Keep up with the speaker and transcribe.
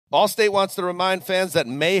Allstate wants to remind fans that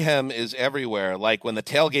mayhem is everywhere, like when the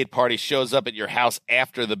tailgate party shows up at your house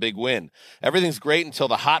after the big win. Everything's great until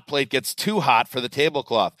the hot plate gets too hot for the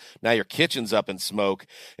tablecloth. Now your kitchen's up in smoke.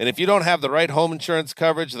 And if you don't have the right home insurance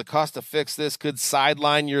coverage, the cost to fix this could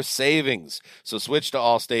sideline your savings. So switch to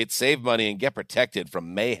Allstate, save money, and get protected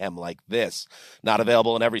from mayhem like this. Not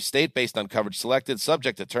available in every state based on coverage selected,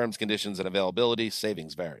 subject to terms, conditions, and availability.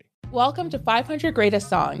 Savings vary. Welcome to 500 Greatest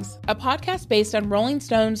Songs, a podcast based on Rolling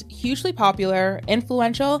Stone's hugely popular,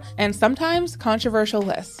 influential, and sometimes controversial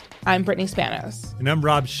list. I'm Brittany Spanos. And I'm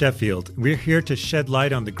Rob Sheffield. We're here to shed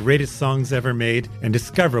light on the greatest songs ever made and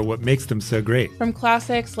discover what makes them so great. From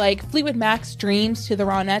classics like Fleetwood Mac's Dreams to the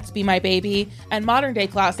Ronettes' Be My Baby, and modern-day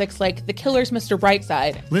classics like The Killer's Mr.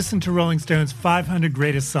 Brightside. Listen to Rolling Stone's 500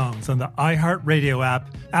 Greatest Songs on the iHeartRadio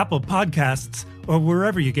app, Apple Podcasts, or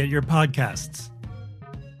wherever you get your podcasts.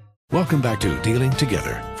 Welcome back to Dealing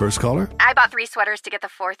Together. First caller? I bought 3 sweaters to get the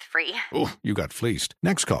 4th free. Oh, you got fleeced.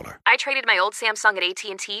 Next caller? I traded my old Samsung at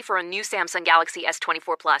AT&T for a new Samsung Galaxy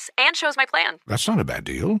S24 Plus and chose my plan. That's not a bad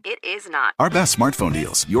deal. It is not. Our best smartphone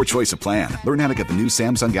deals. Your choice of plan. Learn how to get the new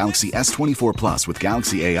Samsung Galaxy S24 Plus with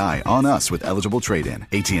Galaxy AI on us with eligible trade-in.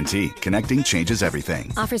 AT&T. Connecting changes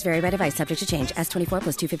everything. Offers vary by device. Subject to change. S24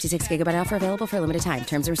 plus 256 gigabyte offer available for a limited time.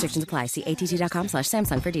 Terms and restrictions apply. See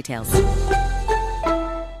att.com/Samsung for details.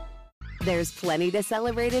 There's plenty to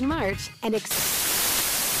celebrate in March and National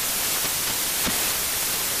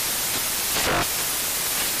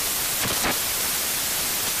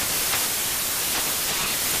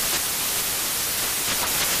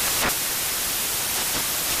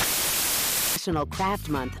Craft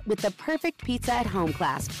Month with the perfect pizza at home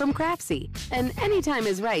class from Craftsy. And anytime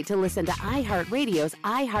is right to listen to iHeartRadio's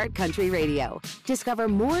iHeartCountry Radio. Discover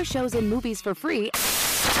more shows and movies for free.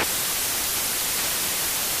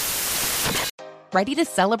 Ready to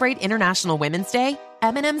celebrate International Women's Day?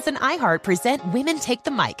 M&M's and iHeart present Women Take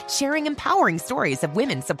the Mic, sharing empowering stories of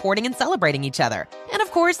women supporting and celebrating each other. And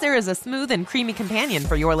of course, there is a smooth and creamy companion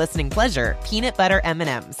for your listening pleasure, peanut butter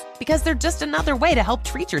M&M's. Because they're just another way to help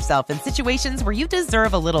treat yourself in situations where you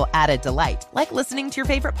deserve a little added delight, like listening to your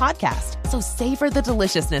favorite podcast. So savor the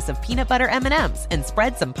deliciousness of peanut butter M&M's and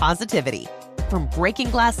spread some positivity. From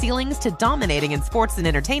breaking glass ceilings to dominating in sports and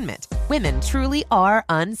entertainment, women truly are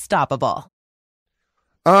unstoppable.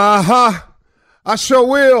 I sure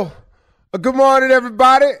will. Good morning,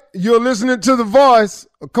 everybody. You're listening to The Voice.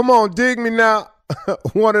 Come on, dig me now.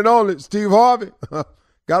 One and only, Steve Harvey.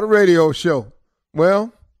 Got a radio show.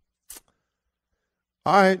 Well,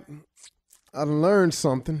 all right. I learned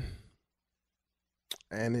something.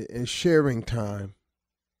 And it's sharing time.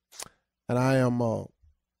 And I am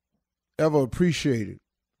ever appreciated.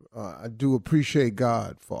 I do appreciate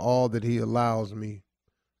God for all that he allows me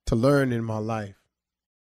to learn in my life.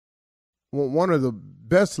 One of the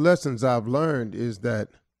best lessons I've learned is that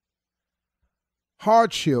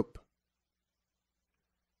hardship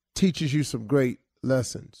teaches you some great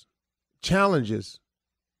lessons. Challenges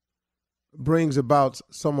brings about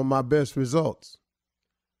some of my best results.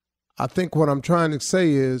 I think what I'm trying to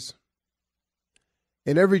say is,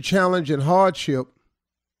 in every challenge and hardship,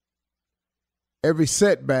 every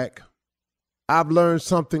setback, I've learned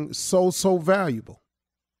something so valuable.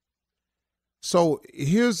 So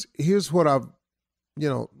here's what I've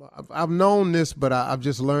known this, but I've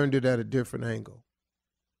just learned it at a different angle.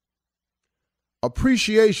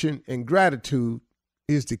 Appreciation and gratitude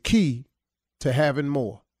is the key to having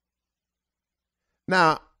more.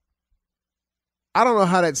 Now, I don't know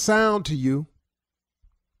how that sounds to you,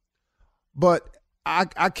 but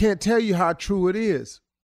I can't tell you how true it is.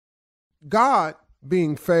 God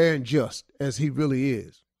being fair and just as he really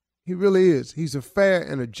is. He really is. He's a fair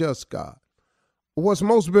and a just God. What's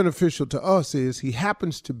most beneficial to us is he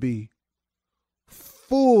happens to be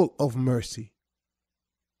full of mercy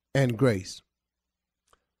and grace.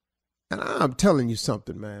 And I'm telling you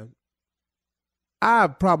something, man.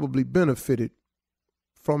 I've probably benefited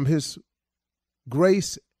from his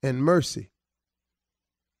grace and mercy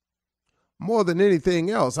more than anything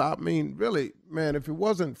else. I mean, really, man, if it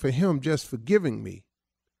wasn't for him just forgiving me,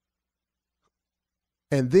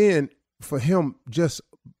 and then for him just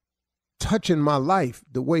touching my life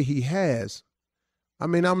the way he has, I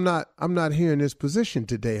mean, I'm not here in this position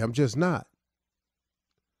today. I'm just not.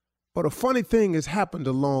 But a funny thing has happened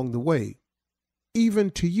along the way,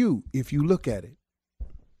 even to you, if you look at it,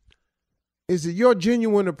 is that your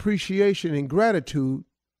genuine appreciation and gratitude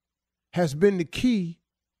has been the key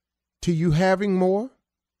to you having more,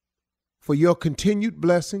 for your continued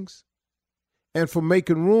blessings, and for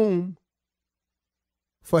making room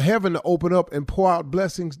for heaven to open up and pour out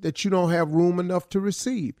blessings that you don't have room enough to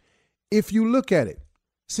receive. If you look at it,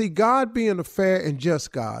 See, God being a fair and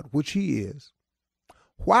just God, which he is,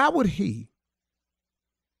 why would he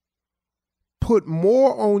put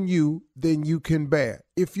more on you than you can bear?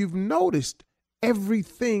 If you've noticed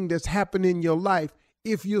everything that's happened in your life,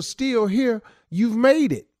 if you're still here, you've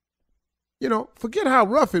made it. You know, forget how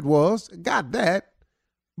rough it was, got that,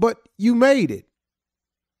 but you made it.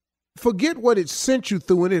 Forget what it sent you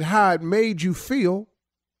through and how it made you feel.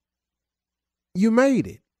 You made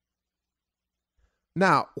it.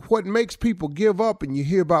 Now, what makes people give up, and you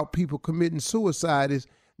hear about people committing suicide, is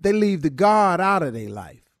they leave the God out of their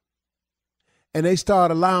life. And they start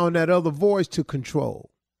allowing that other voice to control.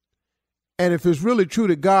 And if it's really true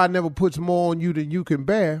that God never puts more on you than you can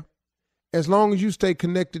bear, as long as you stay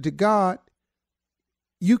connected to God,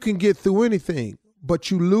 you can get through anything. But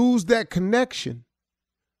you lose that connection.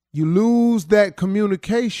 You lose that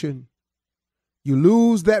communication. You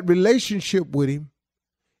lose that relationship with him.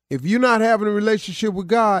 If you're not having a relationship with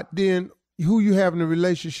God, then who you having a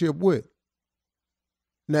relationship with?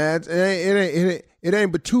 Now, it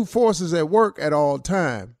ain't but two forces at work at all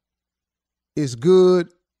time. It's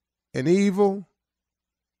good and evil.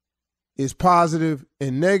 It's positive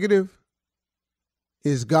and negative.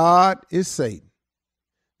 It's God, it's Satan.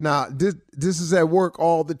 Now, this is at work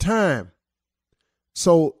all the time.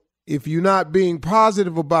 So if you're not being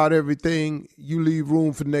positive about everything, you leave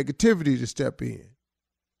room for negativity to step in.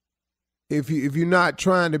 If you're not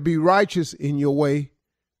trying to be righteous in your way,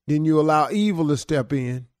 then you allow evil to step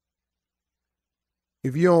in.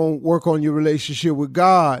 If you don't work on your relationship with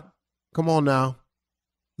God, come on now,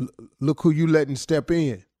 look who you letting step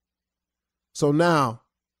in. So now,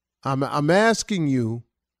 I'm asking you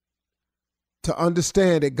to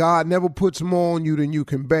understand that God never puts more on you than you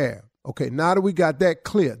can bear. Okay, now that we got that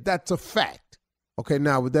clear, that's a fact. Okay,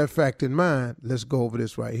 now with that fact in mind, let's go over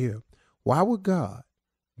this right here. Why would God,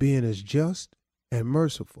 being as just and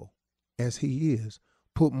merciful as he is,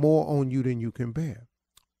 put more on you than you can bear?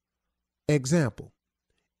 Example,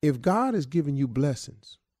 if God is giving you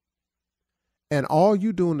blessings and all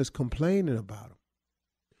you doing is complaining about them,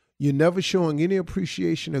 you're never showing any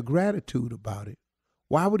appreciation or gratitude about it,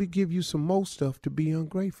 why would he give you some more stuff to be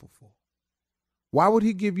ungrateful for? Why would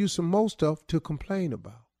he give you some more stuff to complain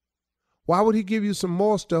about? Why would he give you some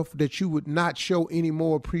more stuff that you would not show any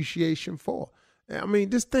more appreciation for? I mean,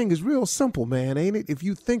 this thing is real simple, man, ain't it? If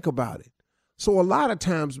you think about it. So a lot of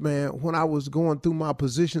times, man, when I was going through my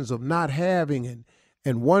positions of not having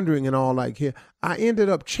and wondering and all like here, I ended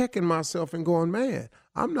up checking myself and going, man,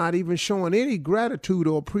 I'm not even showing any gratitude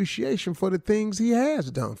or appreciation for the things he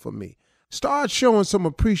has done for me. Start showing some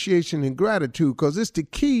appreciation and gratitude, because it's the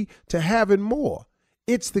key to having more.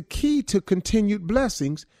 It's the key to continued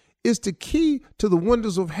blessings. It's the key to the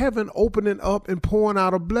windows of heaven opening up and pouring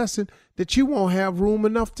out a blessing that you won't have room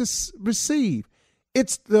enough to receive.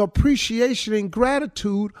 It's the appreciation and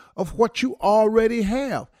gratitude of what you already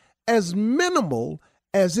have. As minimal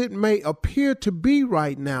as it may appear to be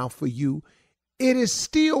right now for you, it is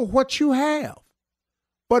still what you have.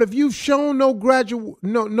 But if you've shown no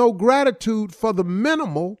gratitude for the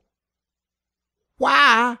minimal,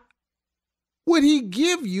 why would he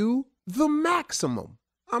give you the maximum?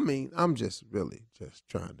 I mean, I'm just really just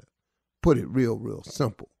trying to put it real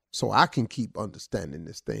simple so I can keep understanding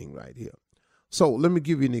this thing right here. So let me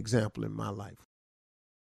give you an example in my life.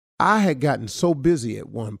 I had gotten so busy at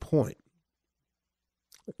one point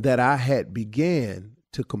that I had began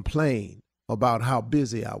to complain about how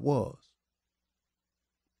busy I was.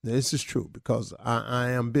 Now, this is true because I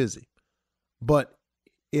am busy, but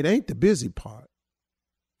it ain't the busy part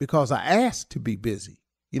because I asked to be busy.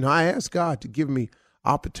 You know, I asked God to give me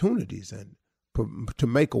opportunities and to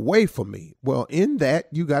make a way for me. Well, in that,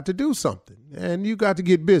 you got to do something and you got to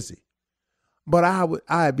get busy. But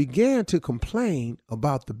I began to complain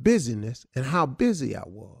about the busyness and how busy I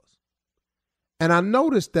was. And I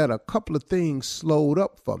noticed that a couple of things slowed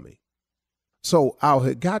up for me. So I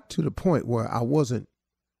had got to the point where I wasn't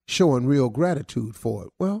showing real gratitude for it.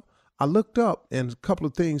 Well, I looked up and a couple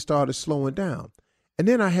of things started slowing down. And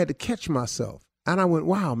then I had to catch myself. And I went,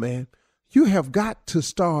 wow, man, you have got to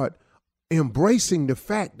start embracing the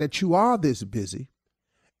fact that you are this busy.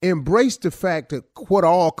 Embrace the fact that what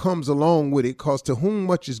all comes along with it, because to whom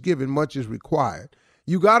much is given, much is required.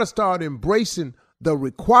 You got to start embracing the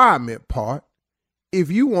requirement part if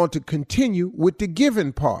you want to continue with the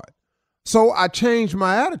giving part. So I changed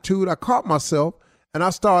my attitude. I caught myself and I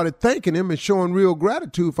started thanking him and showing real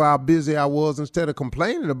gratitude for how busy I was instead of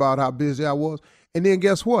complaining about how busy I was. And then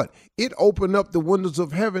guess what? It opened up the windows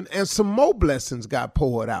of heaven and some more blessings got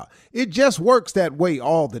poured out. It just works that way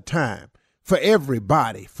all the time for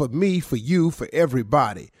everybody, for me, for you, for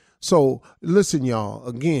everybody. So listen, y'all,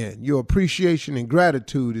 again, your appreciation and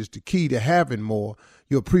gratitude is the key to having more.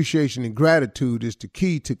 Your appreciation and gratitude is the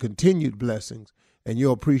key to continued blessings. And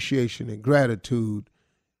your appreciation and gratitude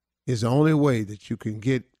is the only way that you can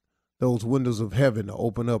get those windows of heaven to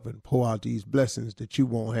open up and pour out these blessings that you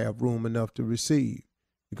won't have room enough to receive.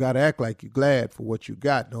 You got to act like you're glad for what you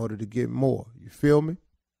got in order to get more. You feel me?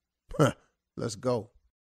 Let's go.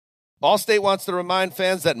 Allstate wants to remind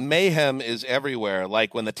fans that mayhem is everywhere,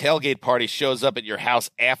 like when the tailgate party shows up at your house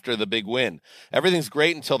after the big win. Everything's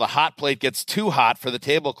great until the hot plate gets too hot for the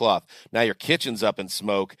tablecloth. Now your kitchen's up in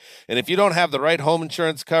smoke. And if you don't have the right home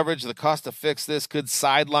insurance coverage, the cost to fix this could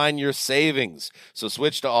sideline your savings. So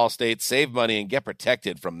switch to Allstate, save money, and get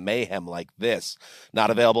protected from mayhem like this. Not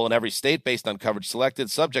available in every state based on coverage selected,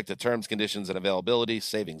 subject to terms, conditions, and availability.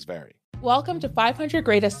 Savings vary. Welcome to 500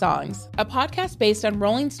 Greatest Songs, a podcast based on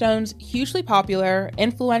Rolling Stone's hugely popular,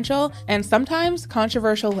 influential, and sometimes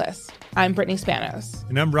controversial list. I'm Brittany Spanos.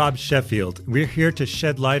 And I'm Rob Sheffield. We're here to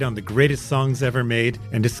shed light on the greatest songs ever made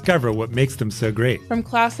and discover what makes them so great. From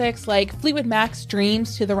classics like Fleetwood Mac's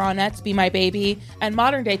Dreams to the Ronettes' Be My Baby, and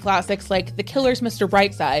modern-day classics like The Killers' Mr.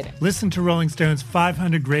 Brightside. Listen to Rolling Stone's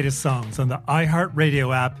 500 Greatest Songs on the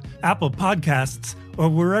iHeartRadio app, Apple Podcasts, or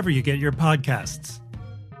wherever you get your podcasts.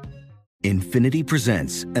 Infiniti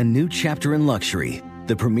presents a new chapter in luxury,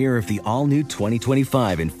 the premiere of the all-new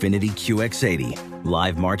 2025 Infiniti QX80,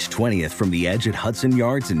 live March 20th from the Edge at Hudson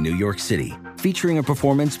Yards in New York City, featuring a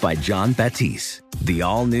performance by Jon Batiste. The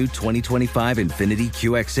all-new 2025 Infiniti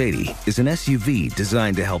QX80 is an SUV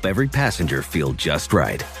designed to help every passenger feel just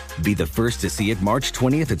right. Be the first to see it March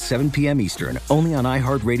 20th at 7 p.m. Eastern, only on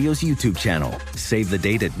iHeartRadio's YouTube channel. Save the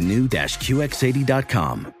date at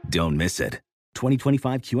new-QX80.com. Don't miss it.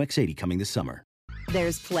 2025 QX80 coming this summer.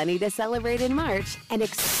 There's plenty to celebrate in March and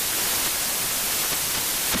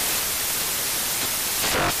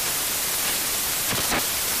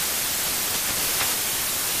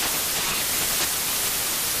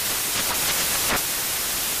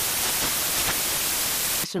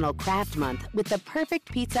National Craft Month with the perfect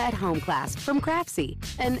pizza at home class from Craftsy.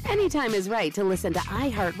 And anytime is right to listen to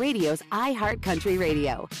iHeartRadio's iHeart Country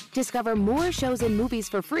Radio. Discover more shows and movies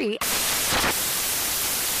for free.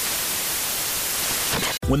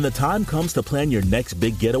 When the time comes to plan your next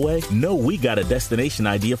big getaway, know we got a destination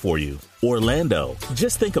idea for you. Orlando.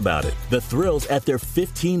 Just think about it. The thrills at their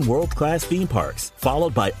 15 world-class theme parks,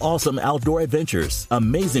 followed by awesome outdoor adventures,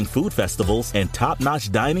 amazing food festivals, and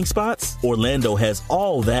top-notch dining spots. Orlando has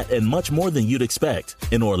all that and much more than you'd expect.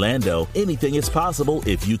 In Orlando, anything is possible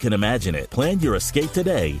if you can imagine it. Plan your escape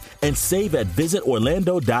today and save at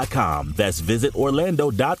visitorlando.com. That's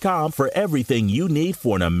visitorlando.com for everything you need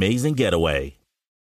for an amazing getaway.